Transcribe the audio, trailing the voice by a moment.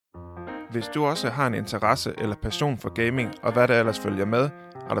Hvis du også har en interesse eller passion for gaming, og hvad der ellers følger med,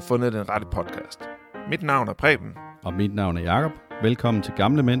 har du fundet den rette podcast. Mit navn er Preben. Og mit navn er Jakob. Velkommen til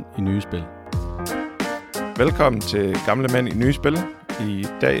Gamle Mænd i Nye Spil. Velkommen til Gamle Mænd i Nye Spil. I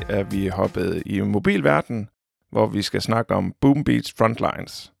dag er vi hoppet i mobilverdenen, hvor vi skal snakke om Boom Beats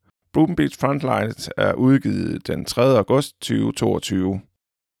Frontlines. Boom Beats Frontlines er udgivet den 3. august 2022.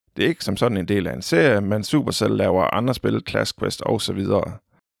 Det er ikke som sådan en del af en serie, men Supercell laver andre spil, Clash Quest osv.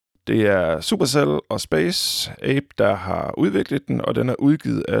 Det er Supercell og Space Ape, der har udviklet den, og den er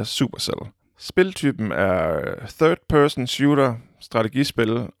udgivet af Supercell. Spiltypen er third-person shooter,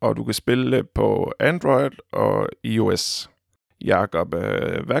 strategispil, og du kan spille det på Android og iOS. Jakob,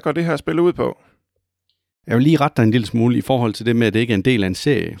 hvad går det her spil ud på? Jeg vil lige rette dig en lille smule i forhold til det med, at det ikke er en del af en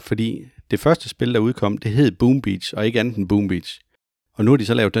serie, fordi det første spil, der udkom, det hed Boom Beats, og ikke andet end Boom Beats. Og nu har de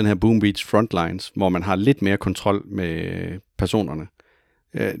så lavet den her Boom Beats Frontlines, hvor man har lidt mere kontrol med personerne.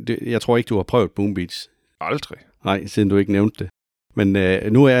 Jeg tror ikke, du har prøvet Boom Beats. Aldrig. Nej, siden du ikke nævnte det. Men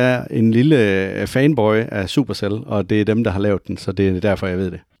nu er jeg en lille fanboy af Supercell, og det er dem, der har lavet den, så det er derfor, jeg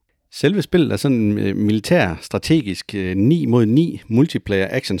ved det. Selve spillet er sådan en militær, strategisk 9 mod 9 multiplayer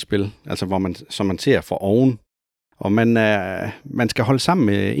actionspil, altså som man ser fra oven. Og man skal holde sammen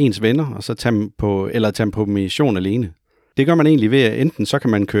med ens venner, og så tage dem på mission alene. Det gør man egentlig ved, at enten så kan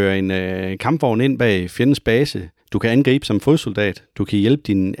man køre en kampvogn ind bag fjendens base, du kan angribe som fodsoldat, du kan hjælpe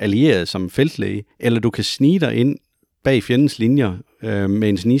dine allierede som feltlæge, eller du kan snige dig ind bag fjendens linjer med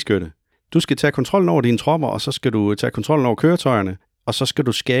en snigskytte. Du skal tage kontrollen over dine tropper, og så skal du tage kontrollen over køretøjerne, og så skal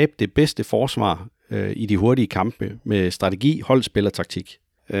du skabe det bedste forsvar i de hurtige kampe med strategi, holdspil og taktik.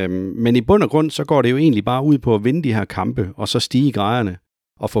 Men i bund og grund, så går det jo egentlig bare ud på at vinde de her kampe, og så stige i graderne,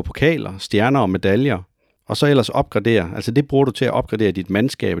 og få pokaler, stjerner og medaljer, og så ellers opgradere. Altså det bruger du til at opgradere dit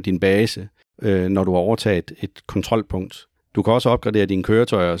mandskab og din base, når du har overtaget et kontrolpunkt. Du kan også opgradere dine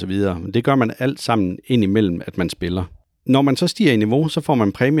køretøjer osv., men det gør man alt sammen ind imellem, at man spiller. Når man så stiger i niveau, så får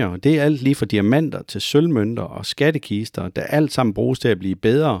man præmier. Det er alt lige fra diamanter til sølvmønter og skattekister, der alt sammen bruges til at blive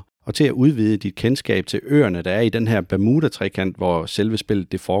bedre og til at udvide dit kendskab til øerne, der er i den her Bermuda-trekant, hvor selve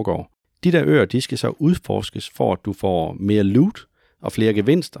spillet det foregår. De der øer, de skal så udforskes for, at du får mere loot og flere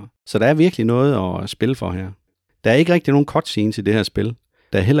gevinster. Så der er virkelig noget at spille for her. Der er ikke rigtig nogen cutscenes i det her spil.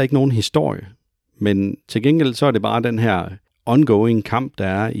 Der er heller ikke nogen historie. Men til gengæld så er det bare den her ongoing kamp, der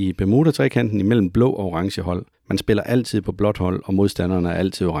er i Bermuda-trekanten imellem blå og orange hold. Man spiller altid på blåt hold, og modstanderne er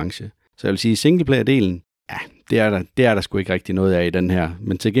altid orange. Så jeg vil sige, singleplayer-delen, ja, det er der sgu ikke rigtig noget af i den her.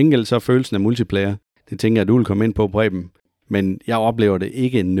 Men til gengæld så er følelsen af multiplayer, det tænker jeg, at du vil komme ind på, Preben. Men jeg oplever det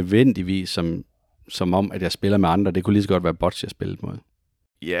ikke nødvendigvis som om, at jeg spiller med andre. Det kunne lige så godt være bots, jeg spillede mod.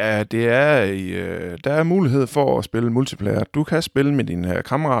 Ja, der er mulighed for at spille multiplayer. Du kan spille med dine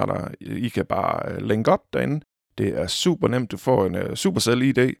kammerater. I kan bare linke op derinde. Det er super nemt. Du får en Supercell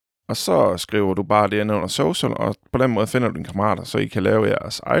ID, og så skriver du bare det ind under social, og på den måde finder du dine kammerater, så I kan lave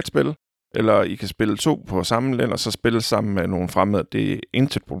jeres eget spil. Eller I kan spille 2 på samme land, og så spille sammen med nogle fremmede. Det er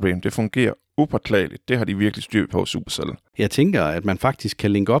intet problem. Det fungerer upåklageligt. Det har de virkelig styr på, Supercell. Jeg tænker, at man faktisk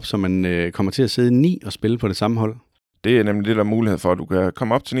kan linke op, så man kommer til at sidde 9 og spille på det samme hold. Det er nemlig det, der er mulighed for, at du kan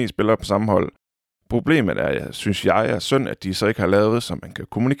komme op til 9 spillere på samme hold. Problemet er, synes jeg, er synd, at de så ikke har lavet, så man kan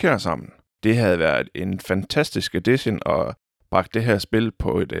kommunikere sammen. Det havde været en fantastisk addition og bragt det her spil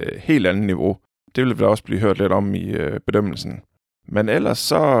på et helt andet niveau. Det ville da også blive hørt lidt om i bedømmelsen. Men ellers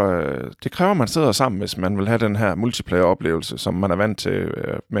så, det kræver, at man sidder sammen, hvis man vil have den her multiplayer-oplevelse, som man er vant til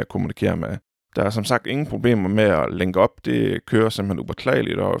med at kommunikere med. Der er som sagt ingen problemer med at linke op. Det kører simpelthen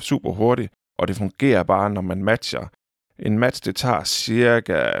upåklageligt og super hurtigt, og det fungerer bare, når man matcher. En match, det tager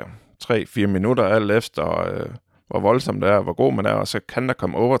cirka 3-4 minutter, alt efter hvor voldsomt det er, hvor god man er, og så kan der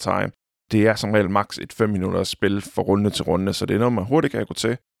komme overtime. Det er som regel maks et 5 minutters spil fra runde til runde, så det er noget, man hurtigt kan gå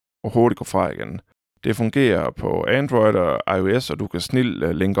til, og hurtigt gå fra igen. Det fungerer på Android og iOS, og du kan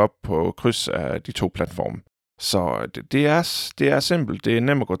snilt linke op på kryds af de 2 platforme. Så det er simpelt, det er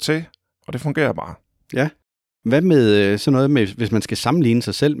nemt at gå til, og det fungerer bare. Ja. Hvad med sådan noget med, hvis man skal sammenligne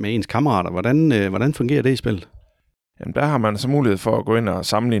sig selv med ens kammerater? Hvordan fungerer det i spillet? Jamen, der har man så mulighed for at gå ind og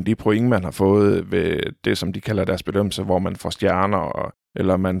sammenligne de point, man har fået ved det, som de kalder deres bedømmelse, hvor man får stjerner,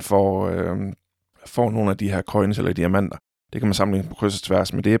 eller man får nogle af de her coins eller diamanter. Det kan man sammenligne på kryds og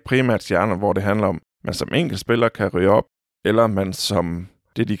tværs, men det er primært stjerner, hvor det handler om, man som enkeltspiller kan ryge op, eller man som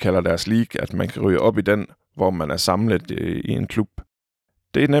det, de kalder deres league, at man kan ryge op i den, hvor man er samlet i en klub.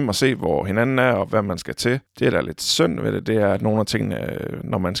 Det er nemt at se, hvor hinanden er, og hvad man skal til. Det er da lidt synd ved det, det er, at nogle af tingene,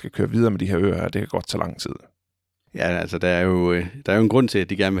 når man skal køre videre med de her øer her, det kan godt tage lang tid. Ja, altså der er jo en grund til, at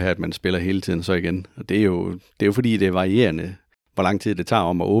de gerne vil have, at man spiller hele tiden så igen. Og det er jo fordi, det er varierende, hvor lang tid det tager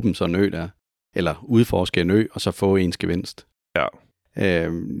om at åbne sådan en ø der. Eller udforske en ø, og så få ens gevinst. Ja.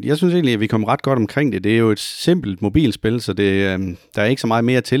 Jeg synes egentlig, at vi kom ret godt omkring det. Det er jo et simpelt mobilspil, så der er ikke så meget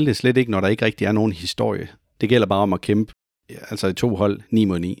mere til det. Slet ikke, når der ikke rigtig er nogen historie. Det gælder bare om at kæmpe, altså i 2 hold, 9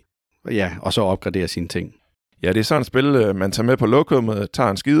 mod 9. Ja, og så opgradere sine ting. Ja, det er sådan et spil, man tager med på lokummet, tager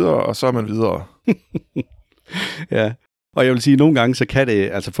en skider, og så er man videre. Ja, og jeg vil sige, at nogle gange, så kan det,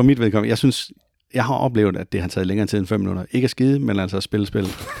 altså for mit vedkommende, jeg har oplevet, at det har taget længere tid end 5 minutter. Ikke at skide, men altså at spille.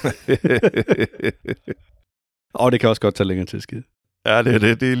 Og det kan også godt tage længere tid at skide. Ja,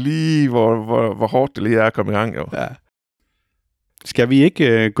 det er lige, hvor hårdt det lige er at komme i gang, jo. Ja. Skal vi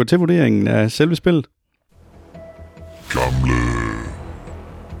ikke gå til vurderingen af selve spillet? Gamle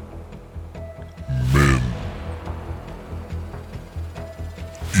mænd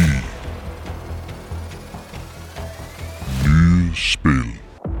i nye spil.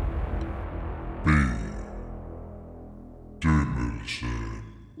 Bedømmelse.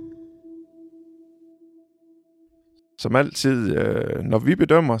 Som altid, når vi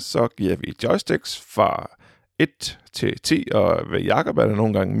bedømmer, så giver vi joysticks fra 1 til 10, og ved Jakob er der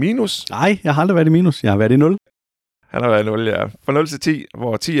nogle gange minus. Nej, jeg har aldrig været i minus. Jeg har været i 0. Han har været i 0, ja. Fra 0 til 10,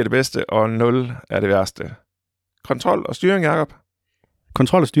 hvor 10 er det bedste, og 0 er det værste. Kontrol og styring, Jakob?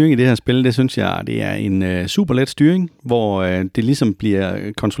 Kontrol og styring i det her spil, det synes jeg, det er en super let styring, hvor det ligesom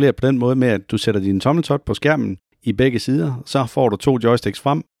bliver kontrolleret på den måde med, at du sætter din tommeltot på skærmen i begge sider, så får du 2 joysticks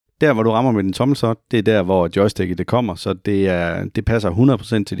frem. Der, hvor du rammer med din tommeltot, det er der, hvor joysticket det kommer, så det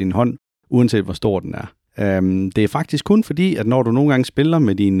passer 100% til din hånd, uanset hvor stor den er. Det er faktisk kun fordi, at når du nogle gange spiller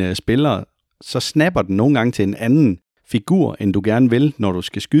med dine spillere, så snapper den nogle gange til en anden figur, end du gerne vil, når du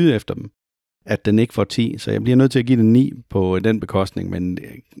skal skyde efter dem, at den ikke får 10. Så jeg bliver nødt til at give den 9 på den bekostning, men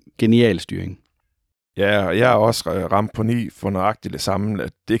genial styring. Ja, og jeg er også ramt på 9 for nøjagtigt det samme.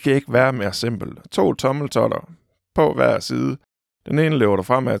 Det kan ikke være mere simpelt. 2 tommeltotter på hver side. Den ene løber du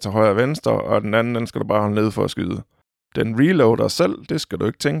fremad til højre og venstre, og den anden den skal du bare holde nede for at skyde. Den reloader selv, det skal du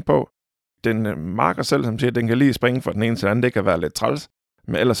ikke tænke på. Den marker selv, som siger, den kan lige springe fra den ene til den anden. Det kan være lidt træls,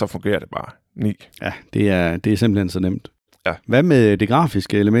 men ellers så fungerer det bare. 9. Ja, det er simpelthen så nemt. Ja. Hvad med det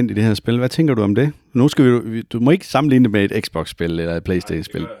grafiske element i det her spil? Hvad tænker du om det? Nu skal du må ikke sammenligne det med et Xbox-spil eller et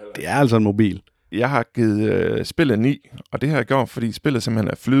PlayStation-spil. Det er altså en mobil. Jeg har givet spillet 9, og det har jeg gjort, fordi spillet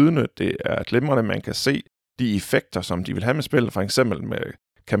simpelthen er flydende. Det er glimrende, man kan se de effekter, som de vil have med spillet. For eksempel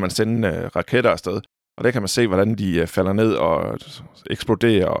kan man sende raketter afsted, og der kan man se, hvordan de falder ned og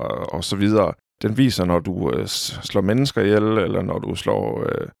eksploderer og så videre. Den viser, når du slår mennesker ihjel, eller når du slår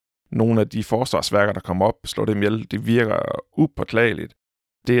nogle af de forsvarsværker, der kommer op, slår dem ihjel. Det virker upåklageligt.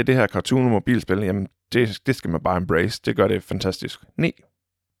 Det er det her cartoon-mobilspil, jamen det skal man bare embrace. Det gør det fantastisk. 9.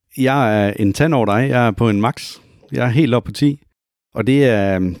 Jeg er en tand over dig. Jeg er på en max. Jeg er helt op på 10. Og det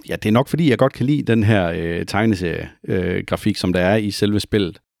er nok fordi, jeg godt kan lide den her tegneserie-grafik, som der er i selve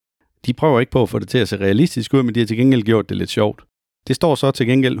spillet. De prøver ikke på at få det til at se realistisk ud, men de har til gengæld gjort det lidt sjovt. Det står så til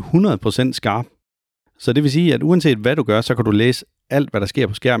gengæld 100% skarp. Så det vil sige, at uanset hvad du gør, så kan du læse alt, hvad der sker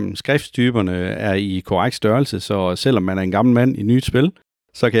på skærmen. Skriftstyperne er i korrekt størrelse, så selvom man er en gammel mand i nyt spil,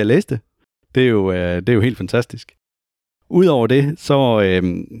 så kan jeg læse det. Det er jo helt fantastisk. Udover det,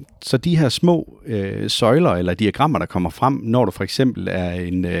 så de her små søjler eller diagrammer, der kommer frem, når du for eksempel er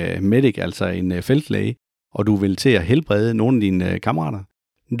en medic, altså en feltlæge, og du vil til at helbrede nogle af dine kammerater.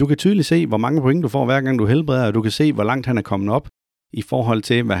 Du kan tydeligt se, hvor mange point du får, hver gang du helbreder, og du kan se, hvor langt han er kommet op i forhold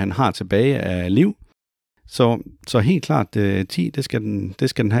til, hvad han har tilbage af liv. Så helt klart 10, det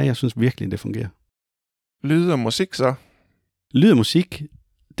skal den have. Jeg synes virkelig, det fungerer. Lyd og musik så? Lyd og musik,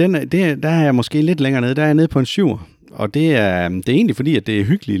 der er jeg måske lidt længere nede. Der er jeg nede på en 7. Og det er egentlig fordi, at det er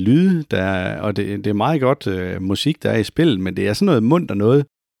hyggelige lyde, og det er meget godt musik, der er i spillet, men det er sådan noget munter noget.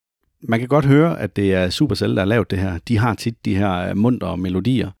 Man kan godt høre, at det er Supercell, der har lavet det her. De har tit de her muntre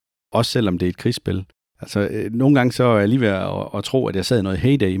melodier, også selvom det er et krigsspil. Altså, nogle gange så er jeg lige ved at tro, at jeg sad i noget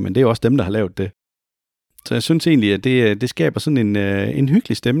Heyday, men det er også dem, der har lavet det. Så jeg synes egentlig, at det skaber sådan en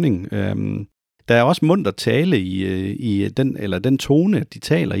hyggelig stemning. Der er også munter tale i den tone, de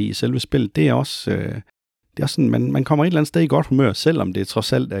taler i selve spillet. Det er også sådan, man kommer et eller andet sted i godt humør, selvom det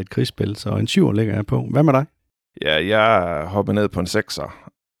trods alt er et krigsspil. Så en 7 ligger jeg på. Hvad med dig? Ja, jeg hopper ned på en 6'er.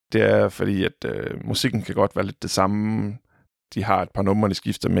 Det er fordi, at musikken kan godt være lidt det samme. De har et par numre, de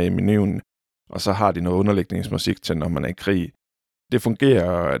skifter med i menuen, og så har de noget underlægningsmusik til, når man er i krig. Det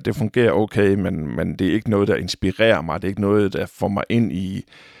fungerer okay, men det er ikke noget, der inspirerer mig. Det er ikke noget, der får mig ind i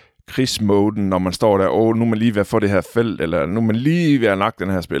krigsmoden, når man står der, nu er man lige ved at få det her felt, eller nu er man lige ved at nakke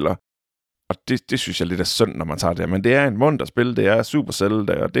den her spiller. Og det synes jeg lidt er synd, når man tager det. Men det er en munter spil, det er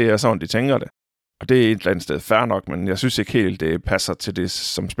Supercell, og det er sådan, de tænker det. Og det er et eller andet sted fair nok, men jeg synes ikke helt, det passer til det,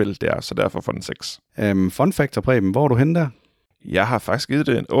 som spillet det er, så derfor får den 6. Fun factor, Preben, hvor er du henne der? Jeg har faktisk givet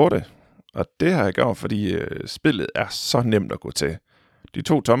det en 8, og det har jeg gjort, fordi spillet er så nemt at gå til. de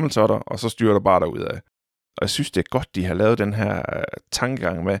 2 tommeltotter, og så styrer du bare derudad. Og jeg synes, det er godt, de har lavet den her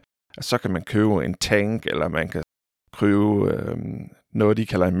tankegang med, at så kan man købe en tank, eller man kan købe noget, de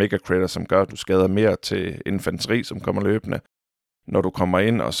kalder en mega critter, som gør, at du skader mere til infanteri, som kommer løbende. Når du kommer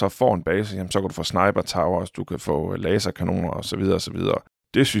ind og så får en base, jamen, så kan du få sniper towers, du kan få laserkanoner osv. osv.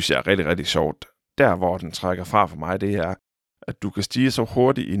 Det synes jeg er rigtig, rigtig sjovt. Der, hvor den trækker fra for mig, det er, at du kan stige så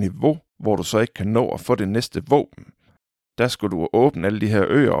hurtigt i niveau, hvor du så ikke kan nå at få det næste våben. Der skulle du åbne alle de her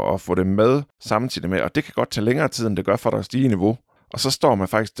øer og få dem med samtidig med, og det kan godt tage længere tid, end det gør for dig at stige i niveau. Og så står man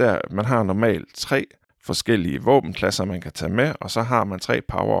faktisk der, man har normalt 3 forskellige våbenklasser, man kan tage med, og så har man 3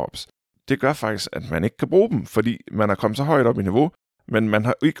 power-ups. Det gør faktisk, at man ikke kan bruge dem, fordi man er kommet så højt op i niveau, men man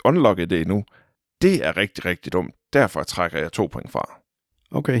har ikke unlocket det endnu. Det er rigtig, rigtig dumt. Derfor trækker jeg 2 point fra.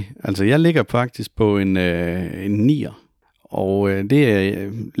 Okay, altså jeg ligger faktisk på en 9'er. Og det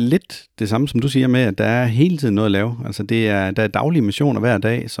er lidt det samme, som du siger med, at der er hele tiden noget at lave. Altså der er daglige missioner hver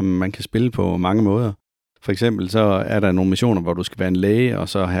dag, som man kan spille på mange måder. For eksempel så er der nogle missioner, hvor du skal være en læge, og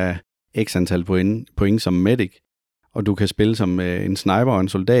så have x antal point som medic. Og du kan spille som en sniper og en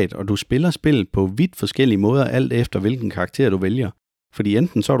soldat, og du spiller spil på vidt forskellige måder, alt efter hvilken karakter du vælger. Fordi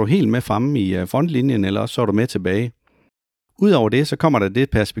enten så er du helt med fremme i frontlinjen, eller også så er du med tilbage. Udover det, så kommer der det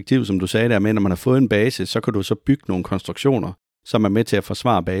perspektiv, som du sagde der med, når man har fået en base, så kan du så bygge nogle konstruktioner, som er med til at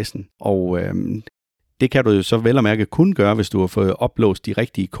forsvare basen. Og det kan du jo så vel og mærke kun gøre, hvis du har fået oplåst de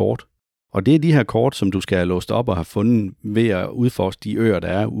rigtige kort. Og det er de her kort, som du skal have låst op og have fundet ved at udforske de øer, der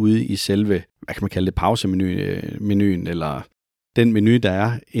er ude i selve, hvad kan man kalde det, pausemenuen, eller den menu, der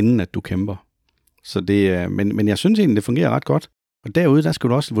er, inden at du kæmper. Så det, men jeg synes egentlig, det fungerer ret godt. Og derude, der skal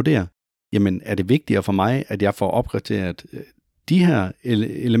du også vurdere, jamen er det vigtigere for mig, at jeg får opgraderet de her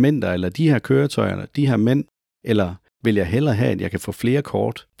elementer, eller de her køretøjer, eller de her mænd, eller vil jeg hellere have, at jeg kan få flere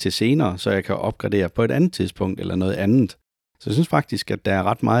kort til senere, så jeg kan opgradere på et andet tidspunkt, eller noget andet. Så jeg synes faktisk, at der er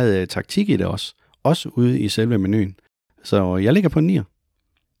ret meget taktik i det også ude i selve menuen. Så jeg ligger på en 9'er.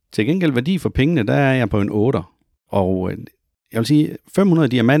 Til gengæld værdi for pengene, der er jeg på en 8'er. Og jeg vil sige, 500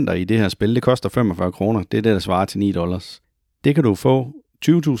 diamanter i det her spil, det koster 45 kroner. Det er det, der svarer til $9. Det kan du få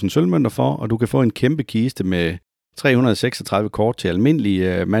 20.000 sølvmønter for, og du kan få en kæmpe kiste med 336 kort til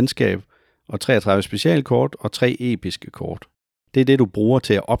almindelig mandskab, og 33 specialkort og 3 episke kort. Det er det, du bruger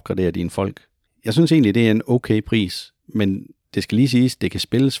til at opgradere dine folk. Jeg synes egentlig, det er en okay pris, men det skal lige siges, det kan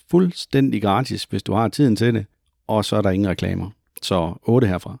spilles fuldstændig gratis, hvis du har tiden til det, og så er der ingen reklamer. Så 8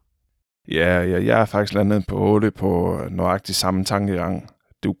 herfra. Ja, jeg er faktisk landet på 8 på nøjagtig samme tankegang.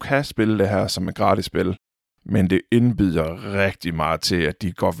 Du kan spille det her som et gratis spil, men det indbyder rigtig meget til, at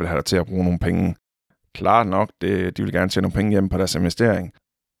de godt vil have dig til at bruge nogle penge. Klart nok, de vil gerne tjene nogle penge hjem på deres investering.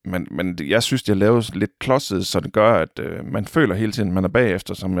 Men jeg synes, det er lavet lidt klodset, så det gør, at man føler hele tiden, at man er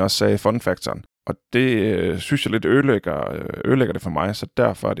bagefter, som jeg også sagde i fun-faktoren. Og det synes jeg lidt ødelægger det for mig, så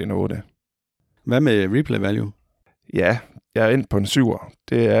derfor er det en 8. Hvad med replay value? Ja, jeg er ind på en 7'er.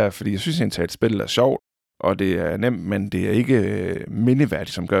 Det er, fordi jeg synes egentlig, at et spil er sjovt, og det er nemt, men det er ikke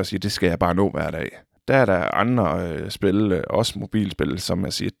mindeværdigt, som gør at sige, det skal jeg bare nå hver dag. Der er der andre spil, også mobilspil, som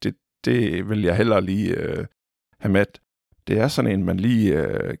jeg siger, det vil jeg hellere lige have med. Det er sådan en, man lige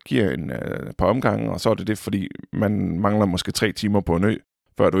giver en par omgange, og så er det fordi man mangler måske 3 timer på en ø,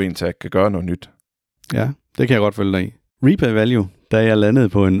 før du egentlig kan gøre noget nyt. Ja, det kan jeg godt følge dig i. Replay value, der er jeg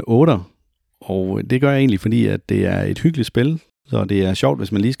landet på en 8'er, og det gør jeg egentlig, fordi at det er et hyggeligt spil, så det er sjovt,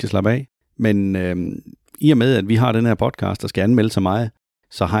 hvis man lige skal slappe af. Men i og med, at vi har den her podcast, der skal anmelde så meget,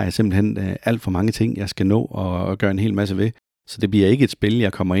 så har jeg simpelthen alt for mange ting, jeg skal nå og gøre en hel masse ved. Så det bliver ikke et spil,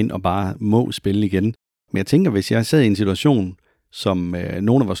 jeg kommer ind og bare må spille igen. Men jeg tænker, hvis jeg sad i en situation, som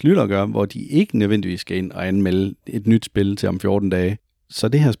nogle af vores lyttere gør, hvor de ikke nødvendigvis skal ind og anmelde et nyt spil til om 14 dage, så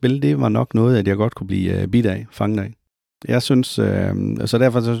det her spil, det var nok noget, at jeg godt kunne blive bidt af, fanget af. Jeg synes, så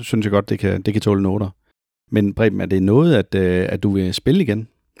derfor så synes jeg godt, det kan tåle noter. Men Preben, er det noget, at du vil spille igen?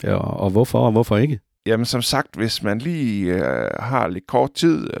 Og hvorfor ikke? Jamen som sagt, hvis man lige har lidt kort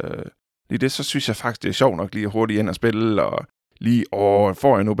tid, lige det, så synes jeg faktisk, det er sjovt nok lige hurtigt ind og spille, og lige,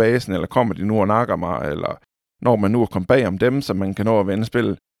 får jeg nu basen, eller kommer de nu og nakker mig, eller når man nu er kommet bag om dem, så man kan nå at vende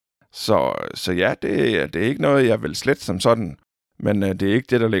spil. Så ja, det er ikke noget, jeg vil slet som sådan, men det er ikke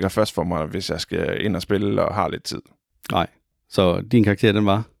det, der ligger først for mig, hvis jeg skal ind og spille og har lidt tid. Nej, så din karakter, den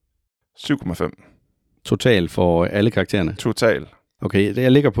var? 7,5. Total for alle karaktererne? Total. Okay,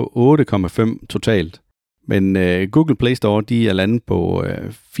 jeg ligger på 8,5 totalt. Men Google Play Store, de er landet på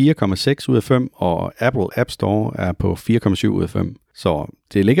 4,6 ud af 5, og Apple App Store er på 4,7 ud af 5. Så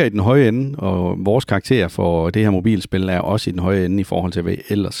det ligger i den høje ende, og vores karakter for det her mobilspil er også i den høje ende i forhold til, hvad jeg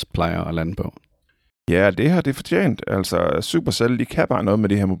ellers plejer at lande på. Ja, det har det fortjent. Altså, Supercell, de kan bare noget med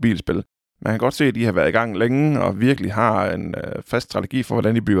det her mobilspil. Man kan godt se, at de har været i gang længe, og virkelig har en fast strategi for,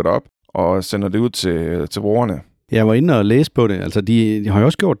 hvordan de bygger det op, og sender det ud til brugerne. Jeg var inde og læse på det. Altså, de har jo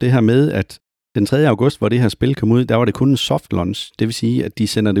også gjort det her med, at den 3. august, hvor det her spil kom ud, der var det kun en soft launch. Det vil sige, at de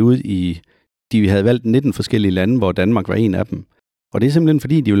sender det ud i... De havde valgt 19 forskellige lande, hvor Danmark var en af dem. Og det er simpelthen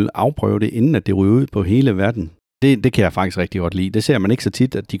fordi, de vil afprøve det, inden at det ryger ud på hele verden. Det kan jeg faktisk rigtig godt lide. Det ser man ikke så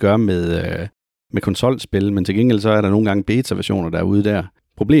tit, at de gør med konsolspil, men til gengæld så er der nogle gange beta-versioner derude der.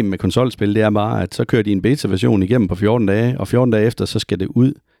 Problemet med konsolspil, det er bare, at så kører de en beta-version igennem på 14 dage, og 14 dage efter, så skal det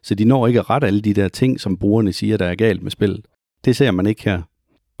ud. Så de når ikke at rette alle de der ting, som brugerne siger, der er galt med spillet. Det ser man ikke her.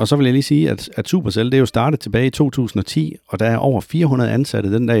 Og så vil jeg lige sige, at Supercell, det er jo startet tilbage i 2010, og der er over 400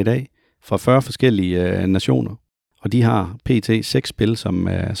 ansatte den dag i dag, fra 40 forskellige nationer. Og de har pt. 6 spil, som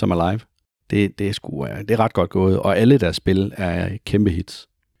er live. Det er ret godt gået, og alle deres spil er kæmpe hits.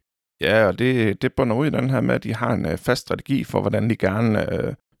 Ja, og det bunder ud i den her med, at de har en fast strategi for, hvordan de gerne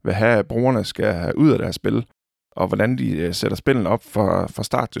vil have, at brugerne skal have ud af deres spil, og hvordan de sætter spillene op fra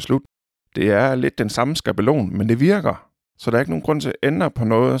start til slut. Det er lidt den samme skabelon, men det virker. Så der er ikke nogen grund til at ændre på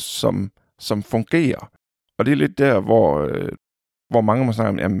noget, som fungerer. Og det er lidt der, hvor mange må snakke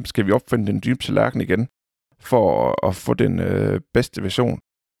om, jamen, skal vi opfinde den dybe tallerken igen, for at få den bedste version?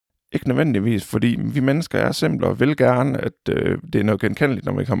 Ikke nødvendigvis, fordi vi mennesker er simple og vil gerne, at det er noget genkendeligt,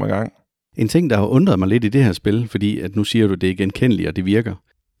 når vi kommer i gang. En ting, der har undret mig lidt i det her spil, fordi at nu siger du, at det er genkendeligt, og det virker.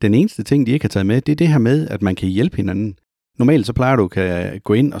 Den eneste ting, de ikke har taget med, det er det her med, at man kan hjælpe hinanden. Normalt så plejer du at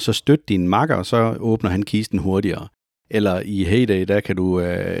gå ind og så støtte din makker, og så åbner han kisten hurtigere. Eller i Heyday, der kan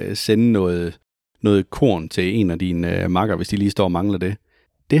du sende noget korn til en af dine makker, hvis de lige står og mangler det.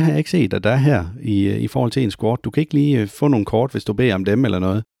 Det har jeg ikke set, at der er her i forhold til en squad. Du kan ikke lige få nogle kort, hvis du beder om dem eller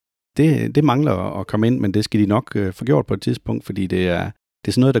noget. Det mangler at komme ind, men det skal de nok få gjort på et tidspunkt, fordi det er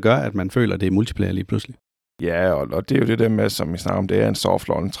sådan noget, der gør, at man føler, at det er multiplayer lige pludselig. Ja, og det er jo det der med, som vi snakker om, det er en soft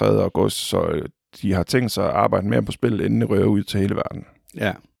launch 3. august, så de har tænkt sig at arbejde mere på spillet, inden det rører ud til hele verden.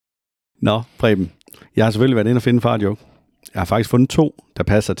 Ja. Nå, Preben. Jeg har selvfølgelig været inde og finde fartjoke. Jeg har faktisk fundet 2, der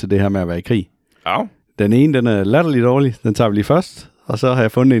passer til det her med at være i krig. Ja. Den ene, den er latterligt dårlig. Den tager vi lige først. Og så har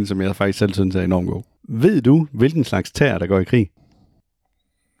jeg fundet en, som jeg faktisk selv synes er enormt god. Ved du, hvilken slags tær, der går i krig?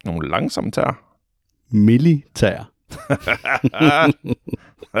 Nogle langsomme tær. Militær.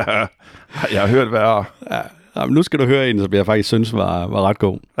 Jeg har hørt værre. Ja, men nu skal du høre en, som jeg faktisk synes var ret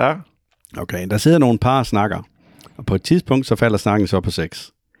god. Ja. Okay, der sidder nogle par og snakker. Og på et tidspunkt, så falder snakken så på sex.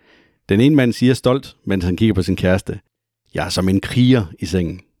 Den ene mand siger stolt, mens han kigger på sin kæreste: jeg er som en kriger i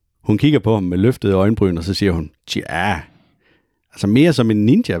sengen. Hun kigger på ham med løftede øjenbryn, og så siger hun: tja. Altså mere som en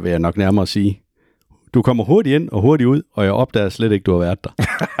ninja, vil jeg nok nærmere sige. Du kommer hurtigt ind og hurtigt ud, og jeg opdager slet ikke, du har været der.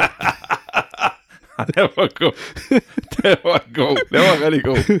 Det var god. Det var god. Det var rigtig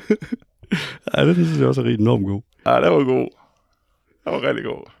god. Ja, det synes jeg også er rigtig enormt god. Ja, det var god. Det var rigtig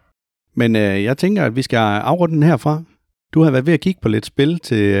god. Men jeg tænker, at vi skal afrunde den herfra. Du har været ved at kigge på lidt spil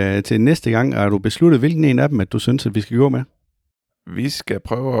til næste gang, og har du besluttet, hvilken en af dem, at du synes, at vi skal gå med? Vi skal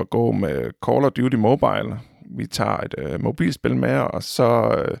prøve at gå med Call of Duty Mobile. Vi tager et mobilspil med, og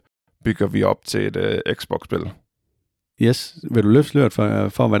så bygger vi op til et Xbox-spil. Vil du løfte sløret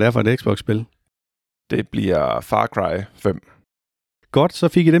for, hvad det er for et Xbox-spil? Det bliver Far Cry 5. Godt, så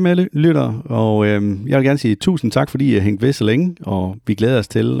fik I det med, lytter, og jeg vil gerne sige tusind tak, fordi I har hængt ved så længe, og vi glæder os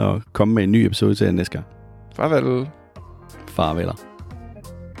til at komme med en ny episode til jer næste gang. Farvel. Farveler.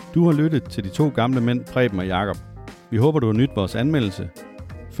 Du har lyttet til de 2 gamle mænd, Preben og Jakob. Vi håber, du har nydt vores anmeldelse.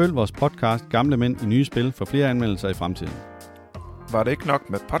 Følg vores podcast Gamle Mænd i Nye Spil for flere anmeldelser i fremtiden. Var det ikke nok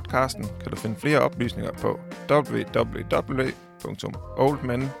med podcasten, kan du finde flere oplysninger på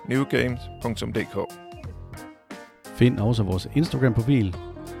www.oldmennewgames.dk. Find også vores Instagram-profil,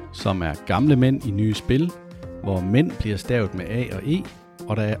 som er Gamle Mænd i Nye Spil, hvor mænd bliver stavet med A og E,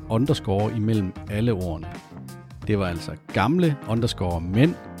 og der er underscore imellem alle ordene. Det var altså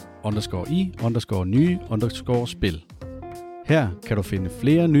gamle_mænd_i_nye_spil. Her kan du finde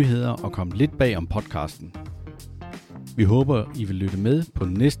flere nyheder og komme lidt bag om podcasten. Vi håber, I vil lytte med på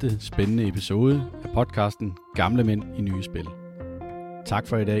næste spændende episode af podcasten Gamle Mænd i Nye Spil. Tak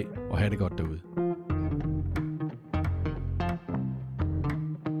for i dag, og have det godt derude.